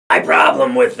My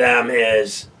problem with them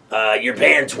is you're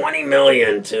paying $20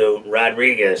 million to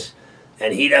Rodriguez,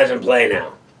 and he doesn't play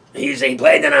now. He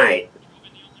played tonight,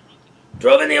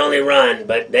 drove in the only run,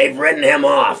 but they've written him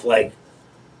off. Like,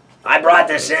 I brought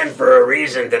this in for a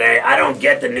reason today. I don't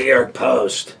get the New York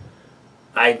Post.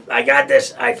 I got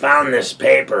this. I found this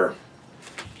paper.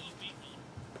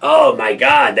 Oh my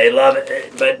God, they love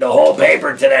it. But the whole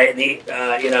paper today,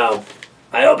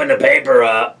 I opened the paper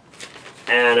up,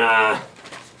 and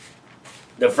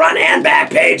the front and back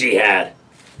page he had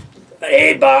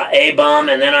A-bum,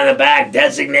 and then on the back,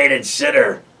 designated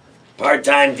sitter,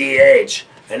 part-time DH.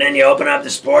 And then you open up the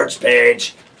sports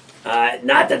page,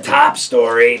 not the top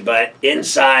story, but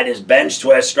inside is bench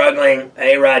twist, struggling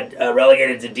A-Rod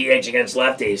relegated to DH against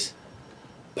lefties.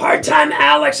 Part-time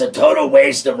Alex, a total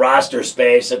waste of roster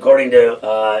space, according to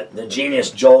the genius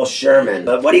Joel Sherman.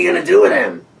 But what are you going to do with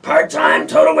him? Part-time,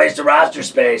 total waste of roster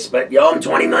space, but you owe him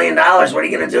 $20 million. What are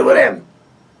you going to do with him?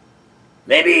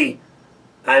 Maybe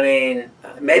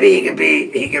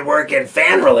he could work in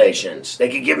fan relations. They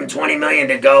could give him $20 million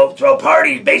to go throw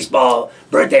parties, baseball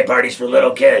birthday parties for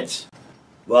little kids.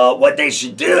 Well, what they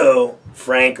should do,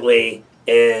 frankly,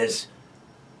 is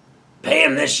pay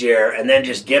him this year and then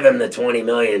just give him the $20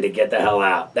 million to get the hell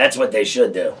out. That's what they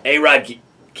should do. A-Rod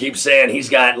keeps saying he's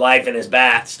got life in his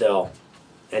bat still.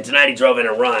 And tonight he drove in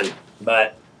a run.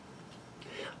 But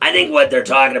I think what they're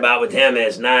talking about with him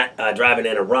is not driving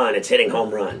in a run. It's hitting home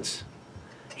runs.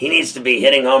 He needs to be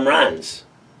hitting home runs.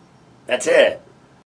 That's it.